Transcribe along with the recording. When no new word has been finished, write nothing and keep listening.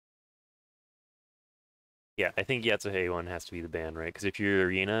Yeah, I think Yatsuhei one has to be the ban, right? Because if you're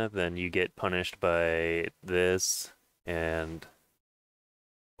Arena, then you get punished by this and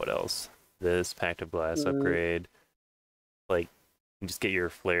what else? This Pact of Glass Mm, upgrade. Like, you just get your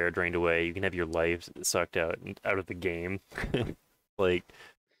flare drained away. You can have your life sucked out of the game. Like,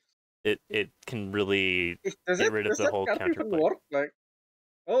 it can really does get it rid of does the that whole card even counterplay. work? Like,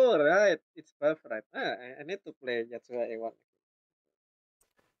 oh right, it's buff, right? I need to play Yatsuya A1.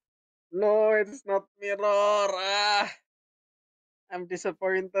 No, it's not mirror. I'm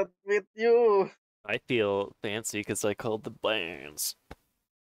disappointed with you. I feel fancy because I called the bans.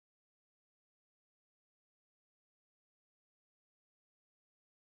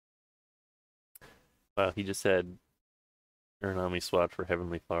 Wow, he just had Uranami swapped for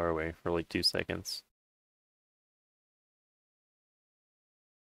Heavenly Far Away for like 2 seconds.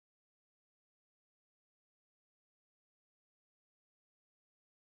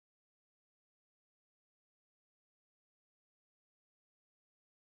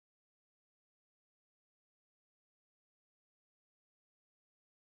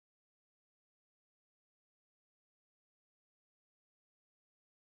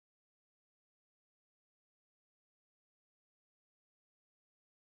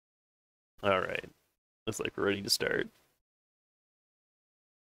 Alright, looks like we're ready to start.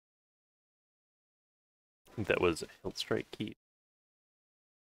 I think that was Hilt Strike Key.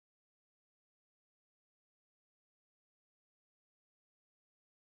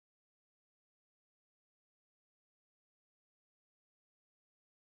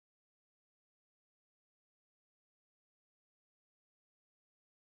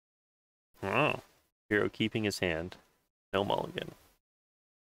 Oh, Hero keeping his hand. No mulligan.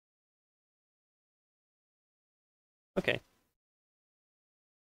 Okay.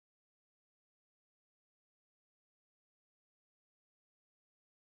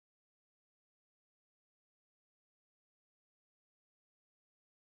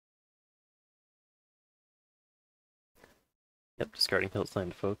 Yep, discarding Hilt's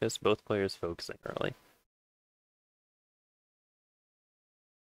time to focus. Both players focusing early.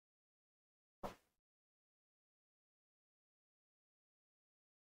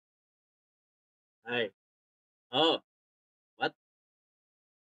 Hi. Oh, what?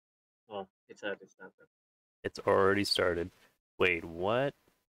 Oh, it's already started. It's already started. Wait, what?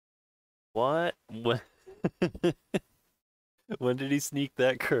 What? What? When did he sneak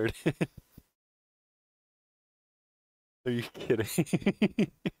that card? Are you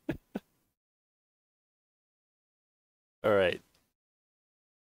kidding? Alright.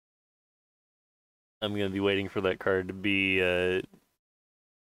 I'm gonna be waiting for that card to be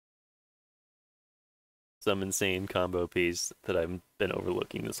some insane combo piece that I've been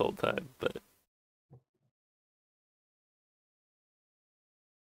overlooking this whole time, but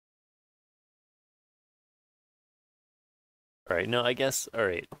alright, no, I guess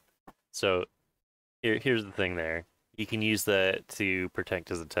alright. So here's the thing there. You can use that to protect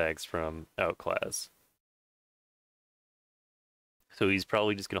his attacks from outclass. So he's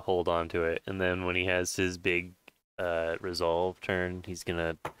probably just gonna hold on to it, and then when he has his big resolve turn, he's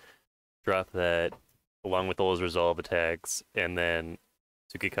gonna drop that along with all his resolve attacks, and then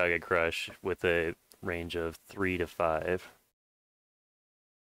Tsukikage Crush with a range of 3 to 5.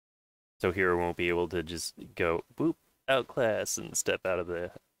 So Hero won't be able to just go boop outclass and step out of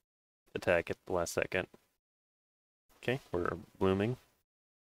the attack at the last second. Okay, we're blooming.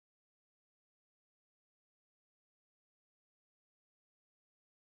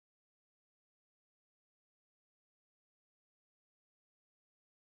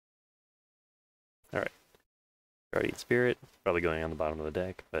 All right, Guardian Spirit probably going on the bottom of the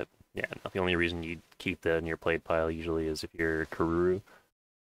deck, but yeah, no, the only reason you keep that in your played pile usually is if you're Karuru.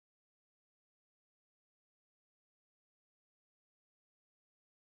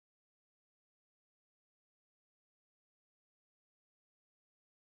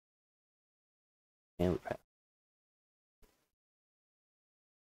 And we pass.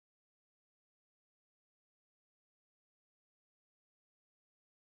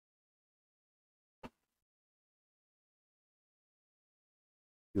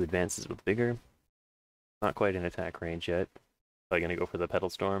 Two advances with vigor. Not quite in attack range yet. Probably gonna go for the Petal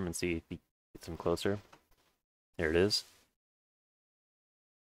Storm and see if he gets him closer. There it is.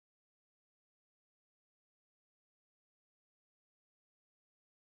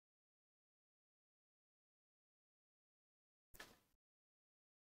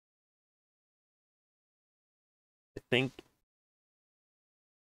 I think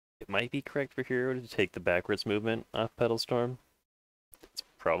it might be correct for Hero to take the backwards movement off Petal Storm. It's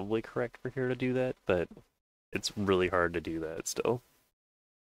probably correct for Hero to do that, but it's really hard to do that still.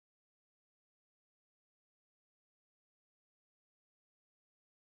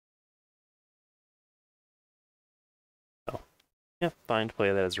 Yeah, fine to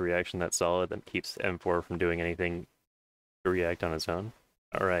play that as a reaction that's solid that keeps M4 from doing anything to react on its own.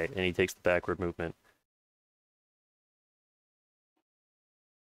 Alright, and he takes the backward movement.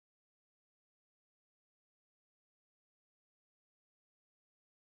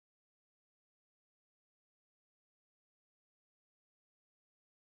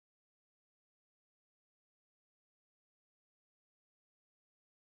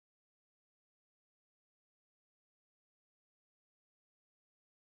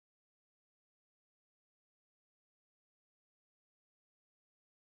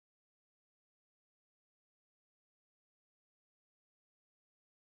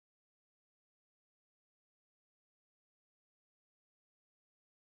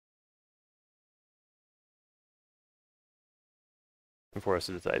 And for us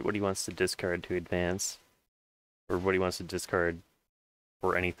to decide what he wants to discard to advance, or what he wants to discard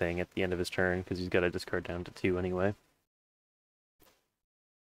for anything at the end of his turn, because he's got to discard down to 2 anyway.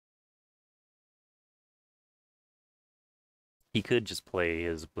 He could just play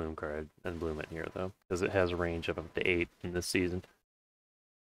his Bloom card and Bloom it here, though, because it has a range of up to 8 in this season.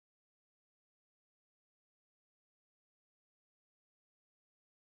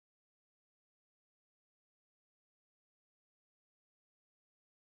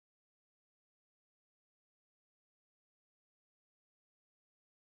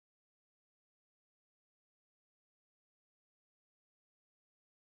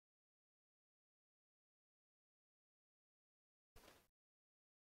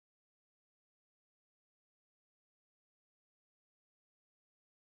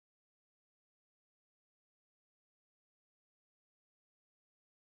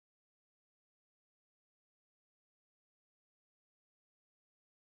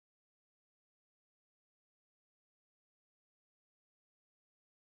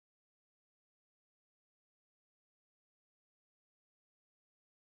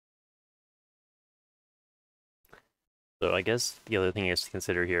 So I guess the other thing he has to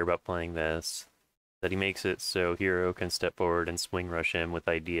consider here about playing this, that he makes it so Hiro can step forward and swing rush him with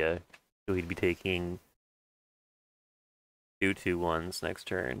idea. So he'd be taking 2/2/1s next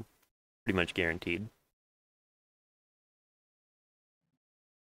turn. Pretty much guaranteed.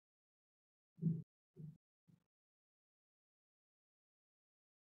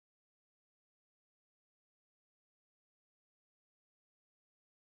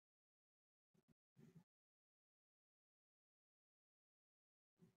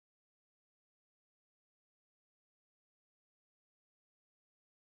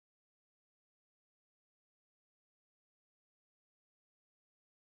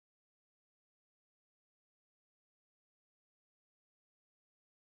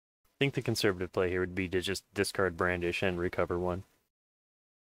 I think the conservative play here would be to just discard Brandish and recover 1.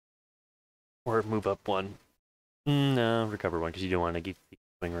 Or move up 1. No, recover 1, because you don't want to keep the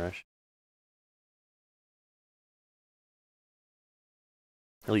swing rush.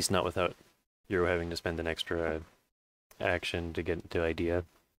 At least not without Hiro having to spend an extra action to get into idea.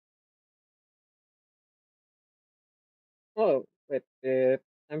 Oh, wait, did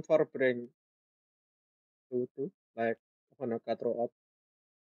M4 bring 2-2? Like, Honoka throw up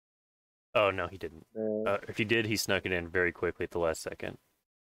Oh, no, he didn't. the... If he did, he snuck it in very quickly at the last second.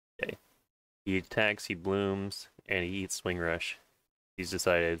 Okay. He attacks, he blooms, and he eats Swing Rush. He's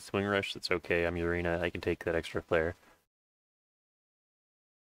decided, Swing Rush, it's okay, I'm Urina, I can take that extra flare.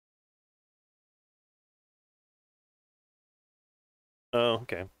 Oh,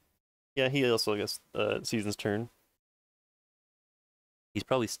 okay. Yeah, he also gets Season's turn. He's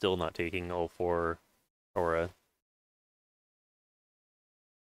probably still not taking all 4 Aura.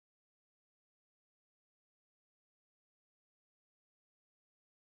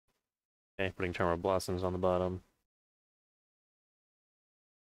 Okay, putting Charmer Blossoms on the bottom.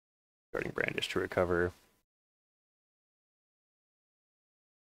 Starting Brandish to recover.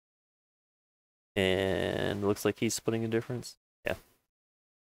 And looks like he's splitting the difference. Yeah.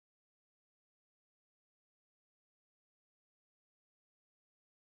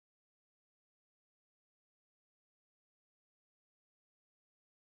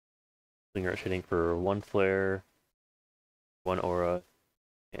 Swing Rush hitting for 1 flare, 1 aura,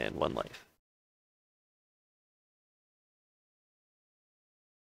 and 1 life.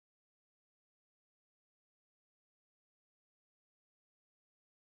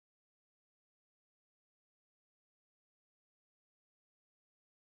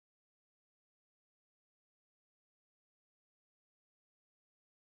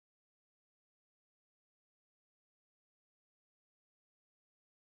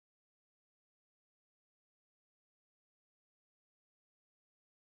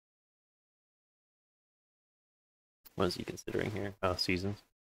 What is he considering here? Oh, seasons.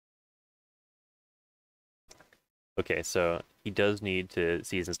 Okay, so he does need to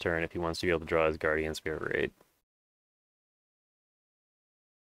seize his turn if he wants to be able to draw his Guardian Spirit Raid.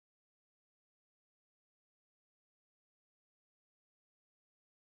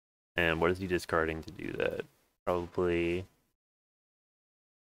 And what is he discarding to do that? Probably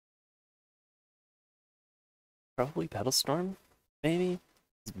Battlestorm, maybe?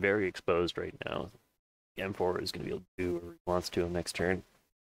 He's very exposed right now. M4 is going to be able to do whatever he wants to him next turn.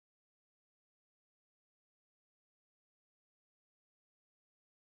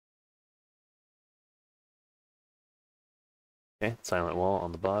 Okay, Silent Wall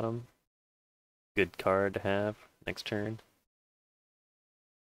on the bottom. Good card to have next turn.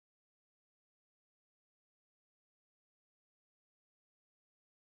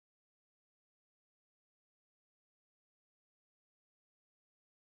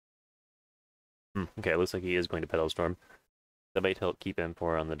 Okay, looks like he is going to Petal Storm. That might help keep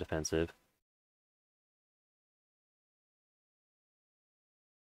M4 on the defensive.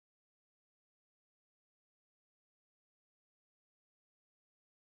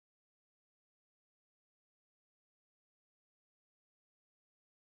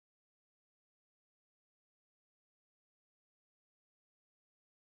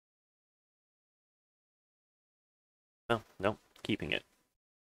 Oh, no, keeping it.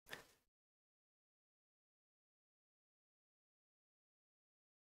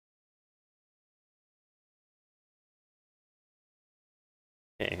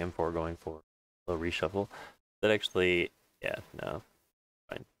 Okay, M4 going for a reshuffle. That actually, yeah, no,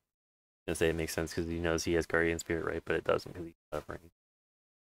 fine. I was gonna say it makes sense because he knows he has Guardian Spirit, right? But it doesn't because he's suffering.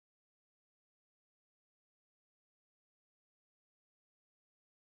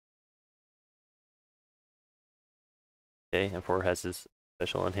 Okay, M4 has his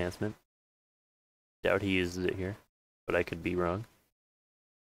special enhancement. Doubt he uses it here, but I could be wrong.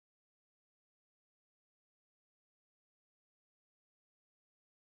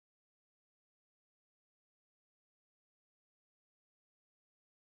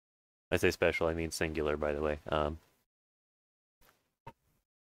 I say special, I mean singular, by the way. Oh,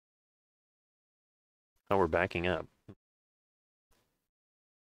 we're backing up.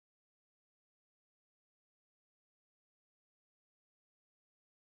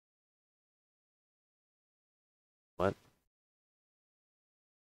 What?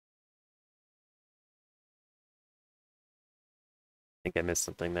 I think I missed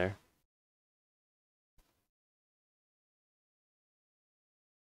something there.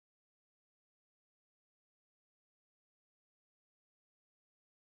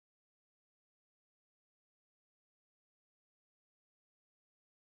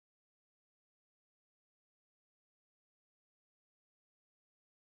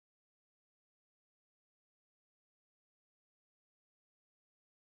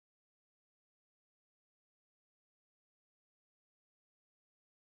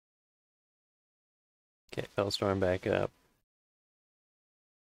 Okay, Fellstorm back up.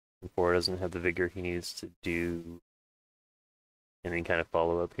 M4 doesn't have the vigor he needs to do any kind of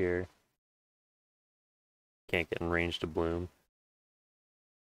follow up here. Can't get in range to bloom.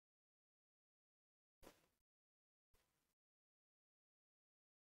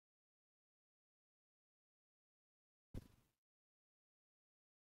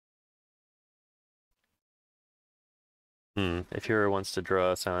 If Hiro wants to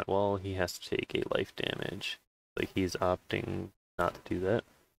draw a Silent Wall, he has to take a life damage. Like he's opting not to do that.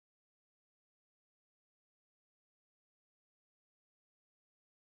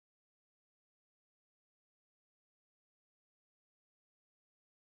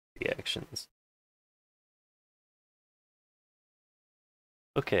 Reactions.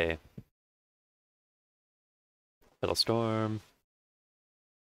 Okay. Petal Storm.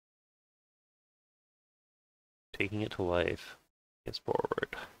 Taking it to life. Gets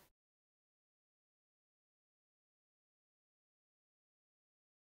forward.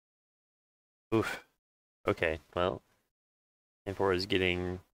 Oof. Okay, well, M4 is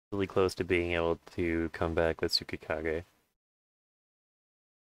getting really close to being able to come back with Tsukikage.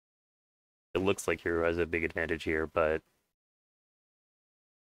 It looks like Hiro has a big advantage here, but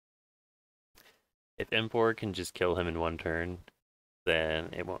if M4 can just kill him in one turn, then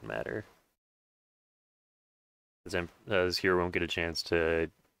it won't matter. As Hiro won't get a chance to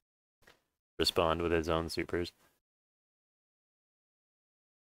respond with his own supers.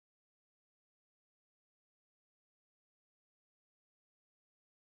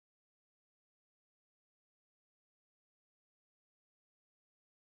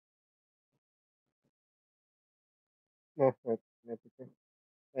 No, wait, let me see.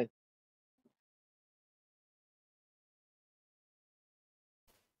 Hey,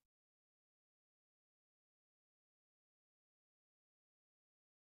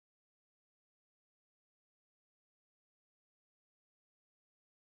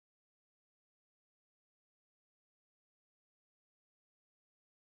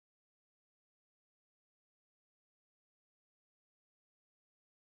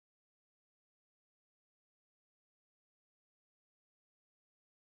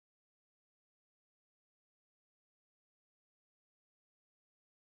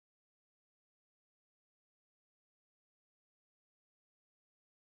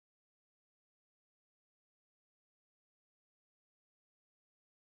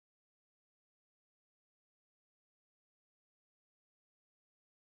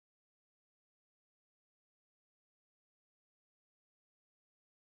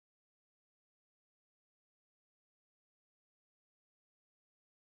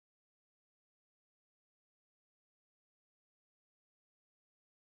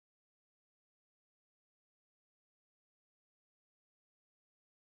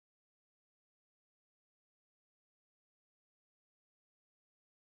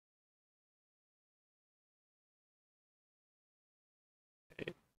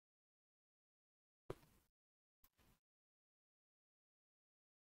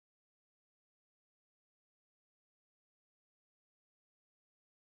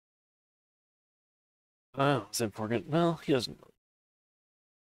 Oh, it's important. Well, he doesn't.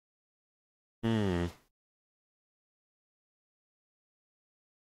 Hmm.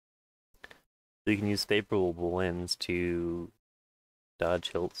 So you can use favorable winds to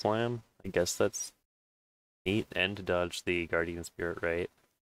dodge Hilt Slam. I guess that's neat, and to dodge the Guardian Spirit, right?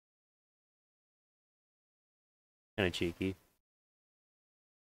 Kind of cheeky.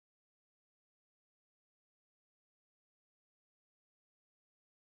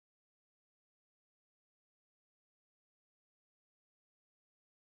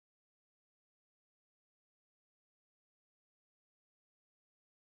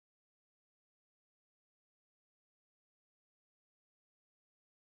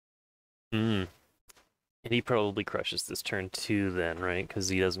 Hmm. And he probably crushes this turn too, then, right? Because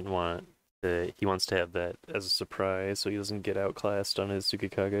he doesn't want to. He wants to have that as a surprise, so he doesn't get outclassed on his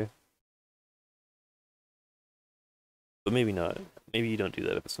Tsukikage. But maybe not. Maybe you don't do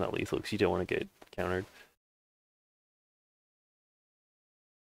that if it's not lethal, because you don't want to get countered.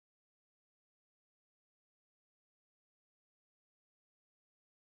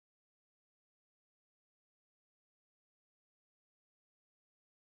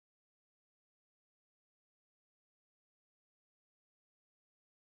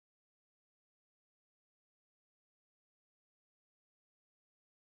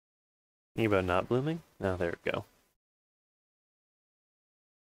 Thinking about not blooming? Oh, there we go.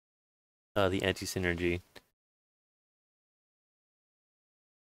 The anti-synergy.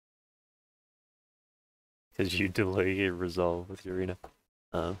 Because you delay your resolve with your arena.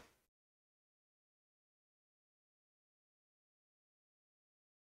 Uh,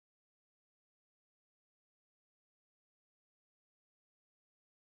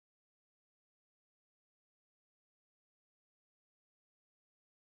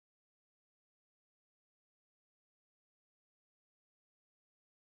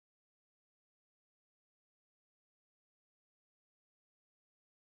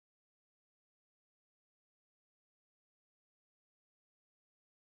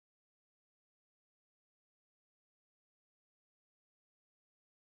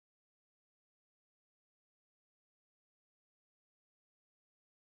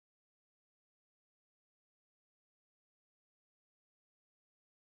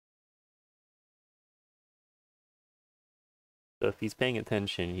 so if he's paying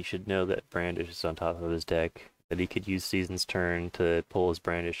attention, he should know that Brandish is on top of his deck. That he could use Season's turn to pull his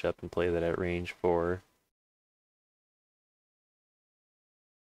Brandish up and play that at range 4.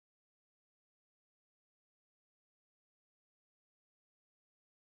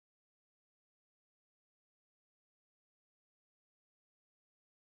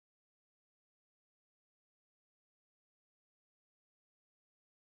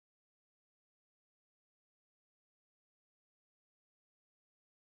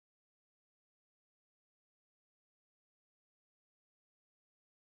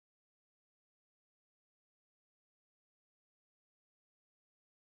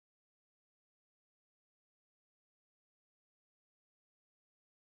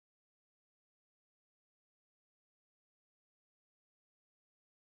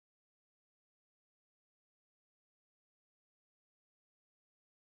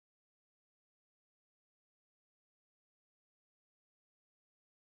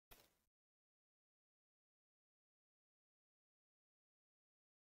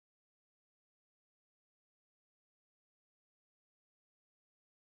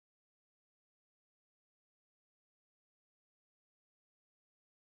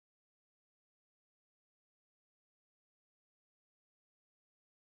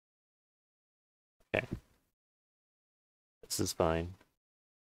 Okay, this is fine.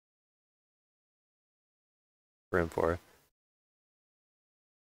 Room 4.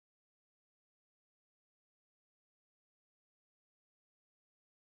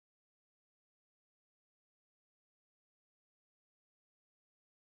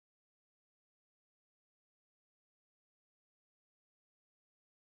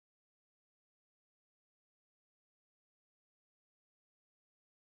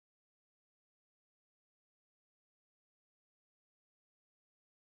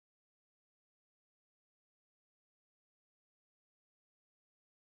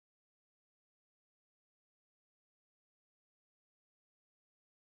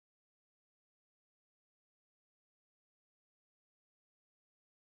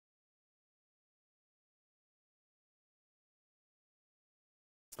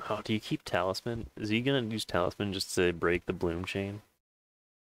 Oh, do you keep Talisman? Is he gonna use Talisman just to break the Bloom chain?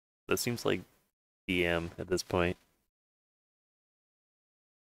 That seems like DM at this point.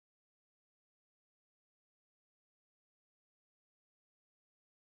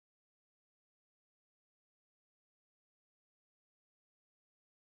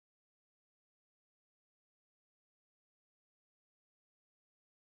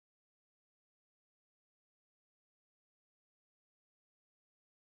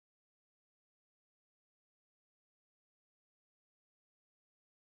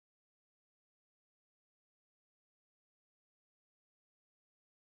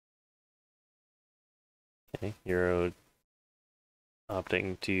 Okay, Hiro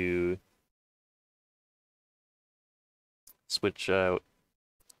opting to switch out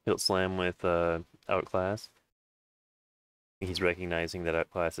Hilt Slam with Outclass. He's recognizing that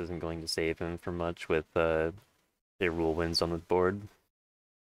Outclass isn't going to save him for much with their rule wins on the board.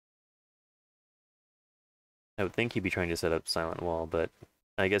 I would think he'd be trying to set up Silent Wall, but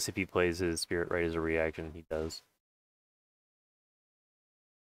I guess if he plays his Spirit right as a reaction, he does.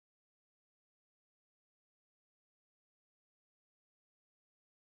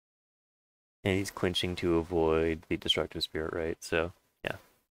 And he's clinching to avoid the Destructive Spirit right, so yeah.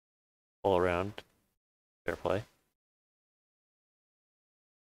 All around, fair play.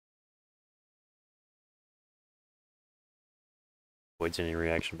 Avoids any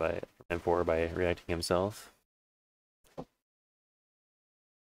reaction by M4 by reacting himself.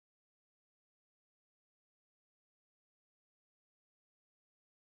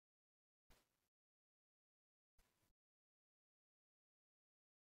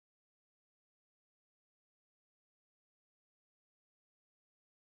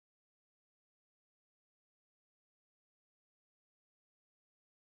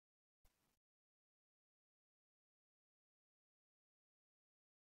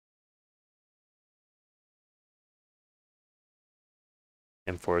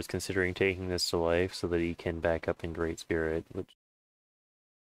 M4 is considering taking this to life so that he can back up in Great Spirit, which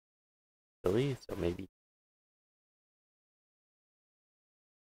really, so maybe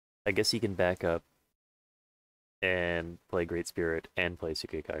I guess he can back up and play Great Spirit and play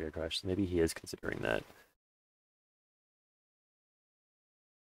Sukekage Crush. So maybe he is considering that.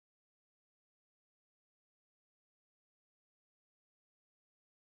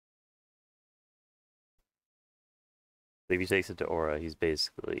 But if he takes it to Aura, he's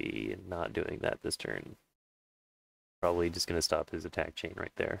basically not doing that this turn. Probably just going to stop his attack chain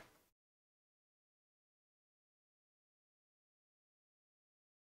right there.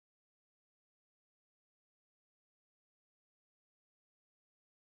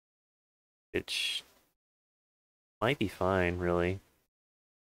 Which might be fine, really.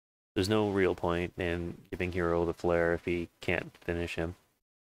 There's no real point in giving Hiro the flare if he can't finish him.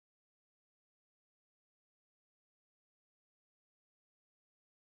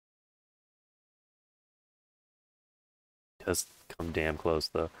 Does come damn close,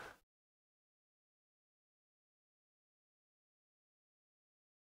 though.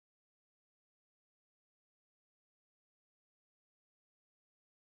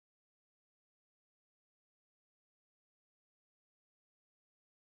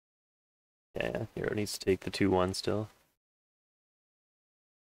 Yeah, Hiro needs to take the 2-1 still.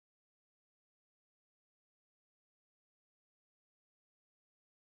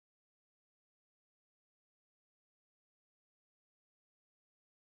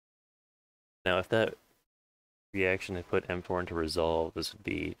 Now, if that reaction had put M4 into resolve, this would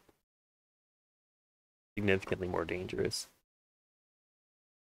be significantly more dangerous.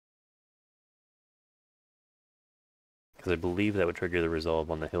 Because I believe that would trigger the resolve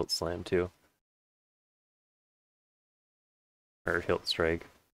on the Hilt Slam too. Or Hilt Strike,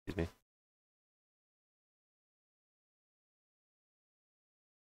 excuse me.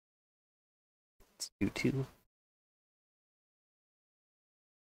 Let's do 2.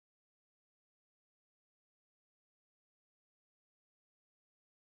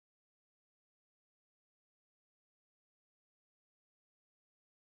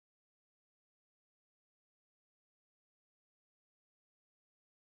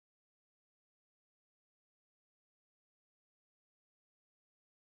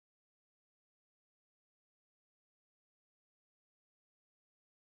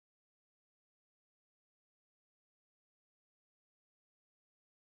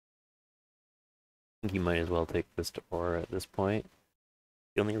 I think you might as well take this to Aura at this point.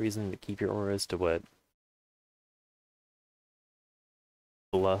 The only reason to keep your Aura is to what?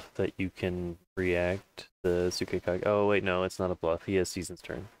 Bluff that you can react the Sukekage. Oh wait, no, it's not a bluff. He has Season's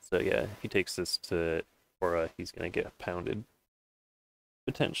turn. So yeah, if he takes this to Aura, he's gonna get pounded.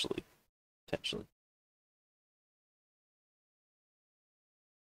 Potentially. Potentially.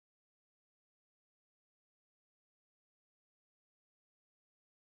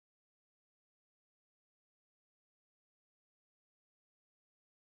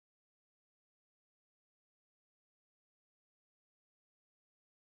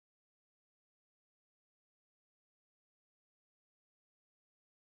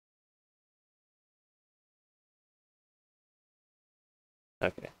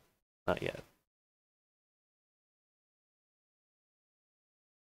 Okay. Not yet.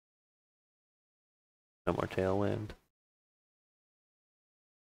 No more Tailwind.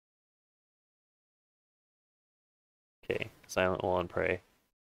 Silent Will on Prey.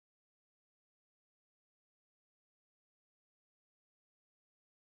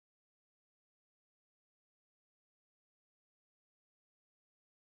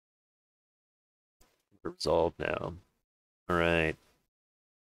 Resolved now. Alright.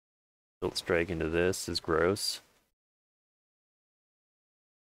 Tilt Strike into this is gross.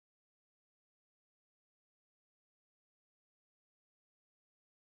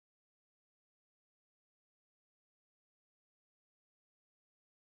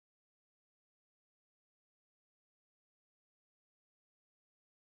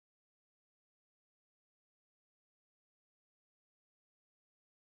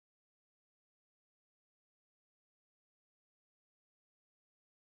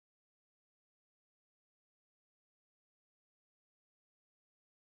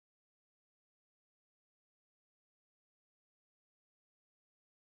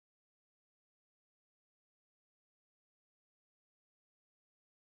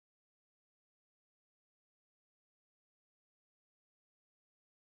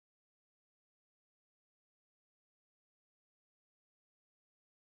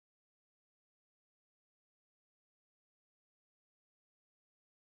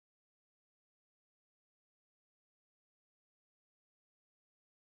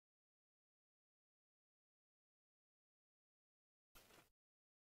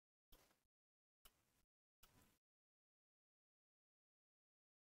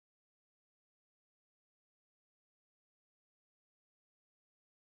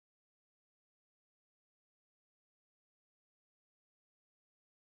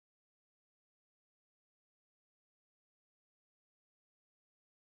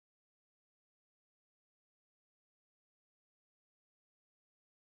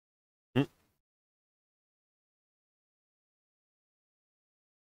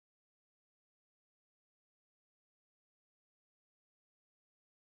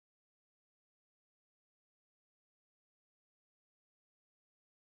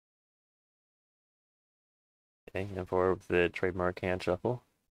 Okay, and forward with the trademark hand shuffle.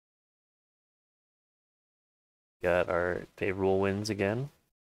 Got our favorable wins again.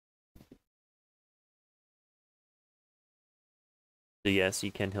 So yes,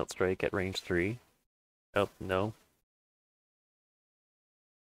 you can hilt strike at range 3. Oh, no.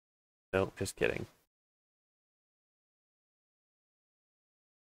 No, just kidding.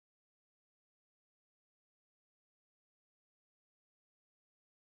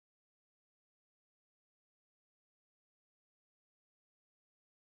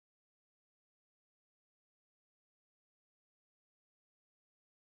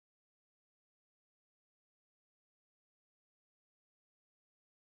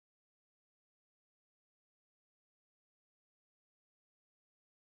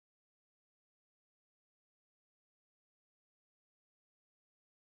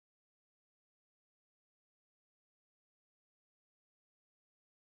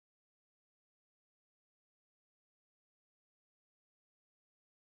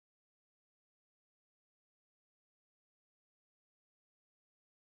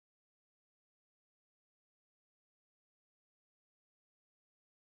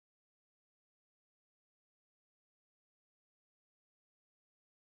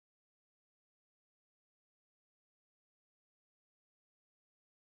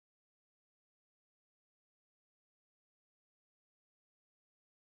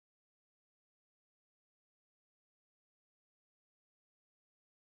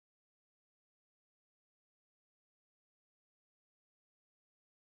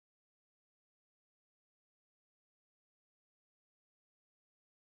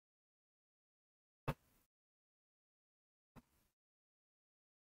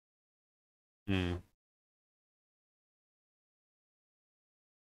 Hmm.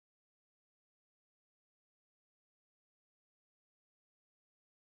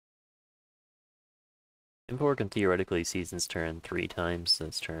 Impor can theoretically seize his turn 3 times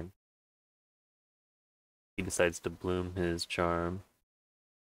this turn. He decides to bloom his charm.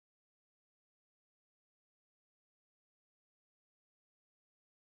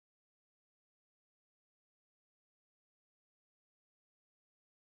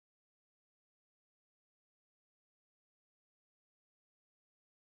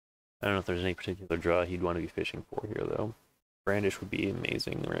 I don't know if there's any particular draw he'd want to be fishing for here, though. Brandish would be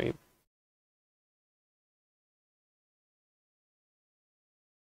amazing, right?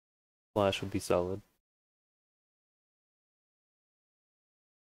 Flash would be solid.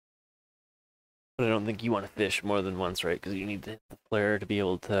 But I don't think you want to fish more than once, right? Because you need the player to be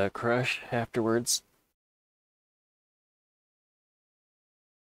able to crush afterwards.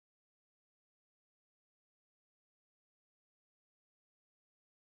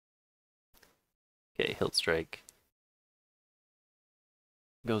 Okay, Hilt Strike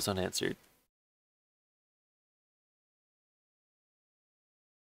goes unanswered.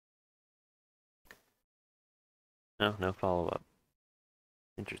 No, no follow-up.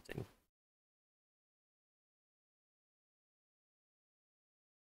 Interesting.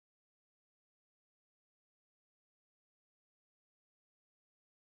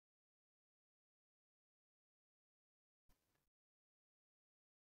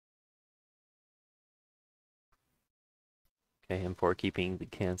 Okay, and for keeping the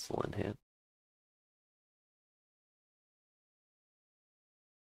cancel in hand.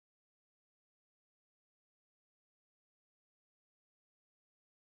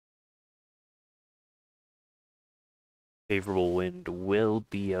 Favorable Wind will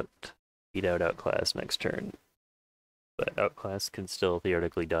be out, beat out Outclass next turn, but Outclass can still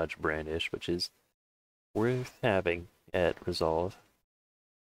theoretically dodge Brandish, which is worth having at Resolve.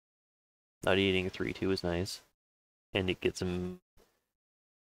 Not eating 3-2 is nice, and it gets him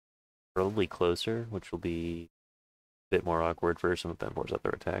probably closer, which will be a bit more awkward for some of Benfor's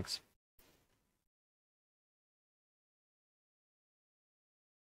other attacks.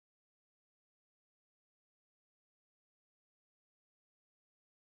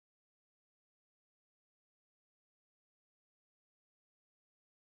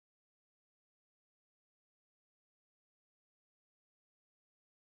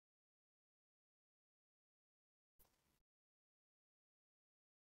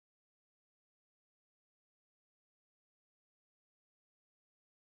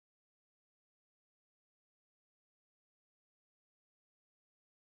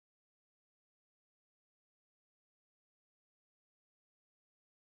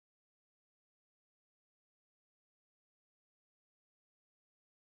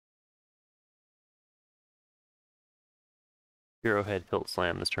 Hero had Hilt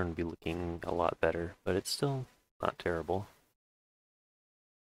Slam this turn would be looking a lot better, but it's still not terrible.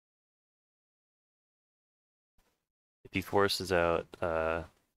 If he forces out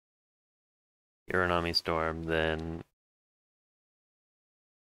Uranami Storm, then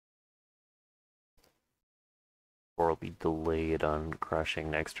or will be delayed on crushing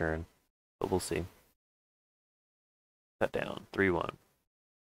next turn, but we'll see. Cut down, 3-1.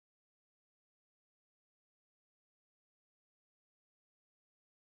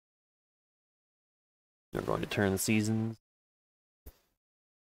 We're going to turn the seasons.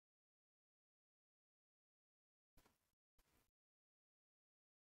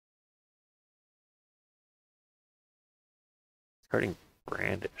 Starting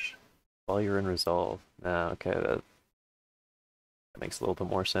Brandish while you're in Resolve. Nah, okay, that makes a little bit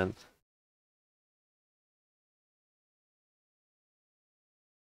more sense.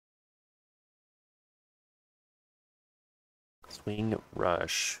 Swing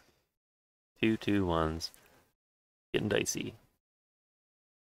Rush. 2-2-1s. Getting dicey.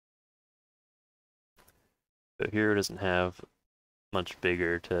 But Hero doesn't have much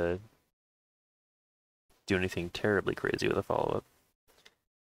bigger to do anything terribly crazy with a follow-up.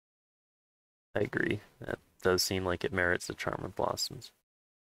 I agree. That does seem like it merits the Charm of Blossoms. Is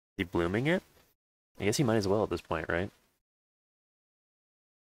he blooming it? I guess he might as well at this point, right?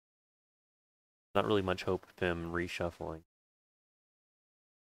 Not really much hope of him reshuffling.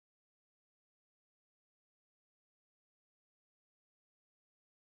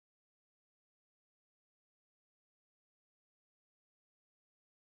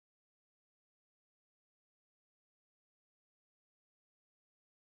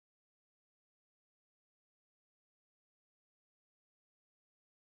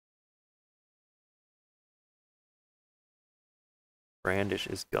 Brandish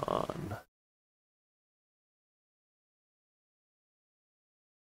is gone.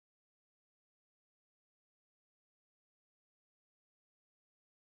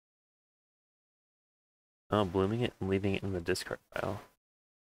 Oh, blooming it and leaving it in the discard pile.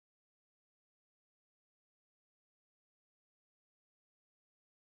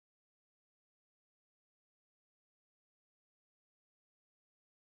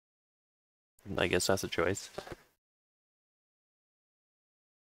 I guess that's a choice.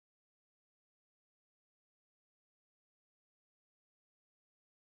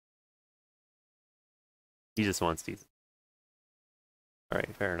 He just wants these.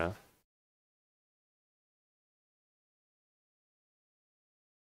 Alright, fair enough.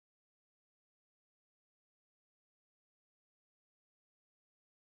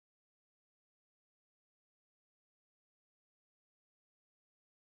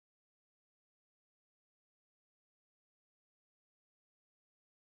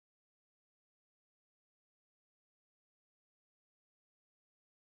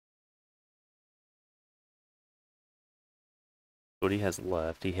 What he has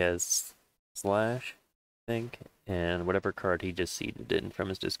left, he has Slash, I think, and whatever card he just seeded in from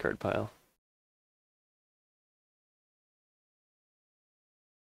his discard pile.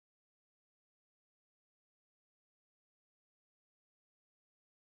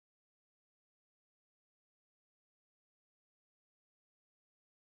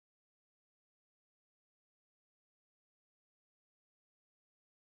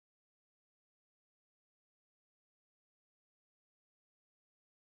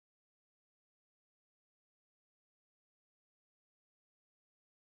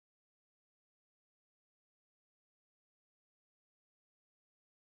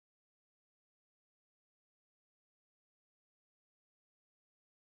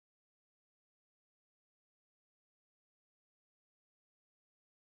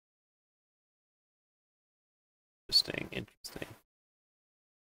 Interesting.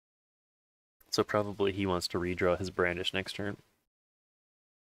 So probably he wants to redraw his Brandish next turn.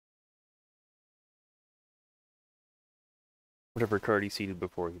 Whatever card he seeded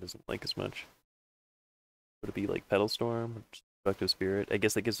before he doesn't like as much. Would it be like Petal Storm or Destructive Spirit? I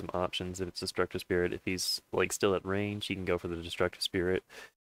guess that gives him options if it's Destructive Spirit. If he's like still at range, he can go for the Destructive Spirit.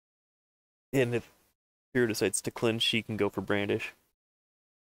 And if Hiro decides to clinch, he can go for Brandish.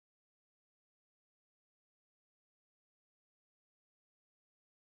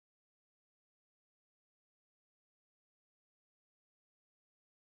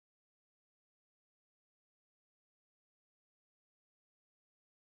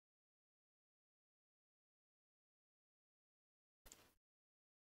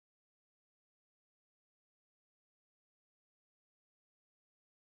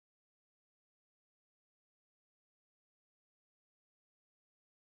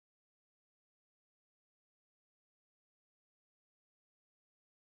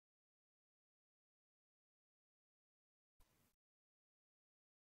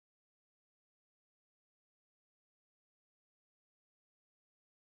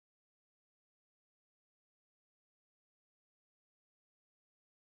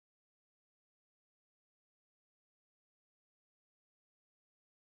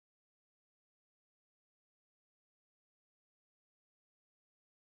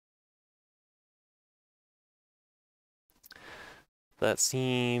 That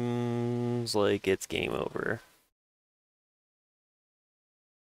seems like it's game over.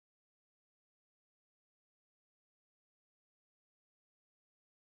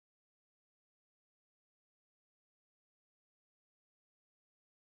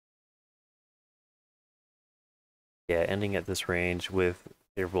 Yeah, ending at this range with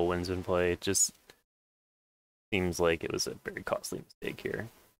favorable wins in play just seems like it was a very costly mistake here.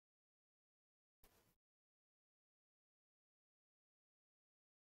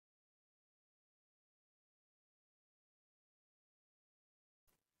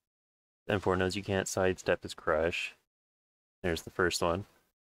 M4 knows you can't sidestep his crush. There's the first one.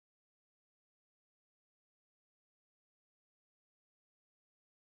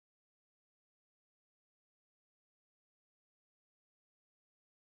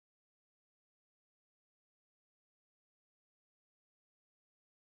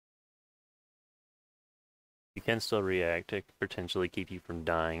 You can still react to potentially keep you from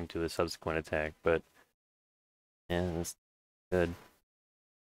dying to a subsequent attack, but yeah, that's good.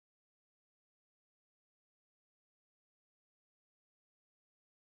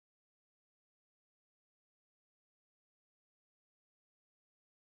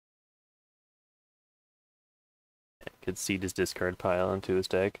 Could seed his discard pile into his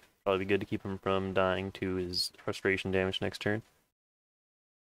deck. Probably be good to keep him from dying to his frustration damage next turn.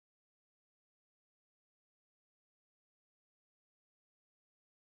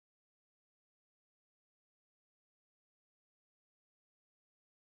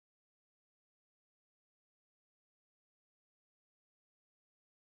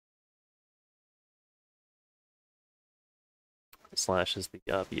 Slash is the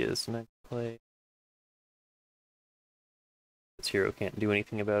obvious next play. This hero can't do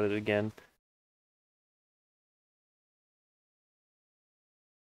anything about it again.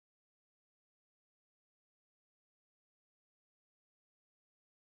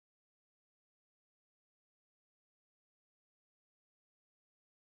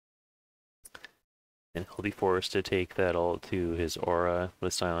 And he'll be forced to take that all to his aura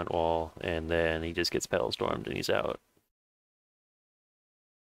with Silent Wall, and then he just gets Petal Stormed and he's out.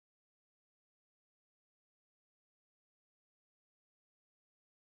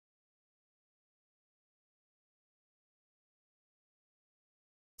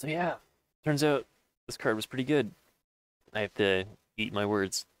 So yeah, turns out this card was pretty good. I have to eat my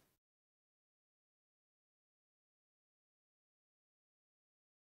words.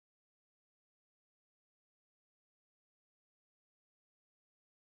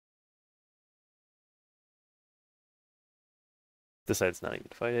 decides not even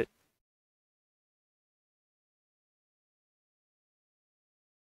to fight it.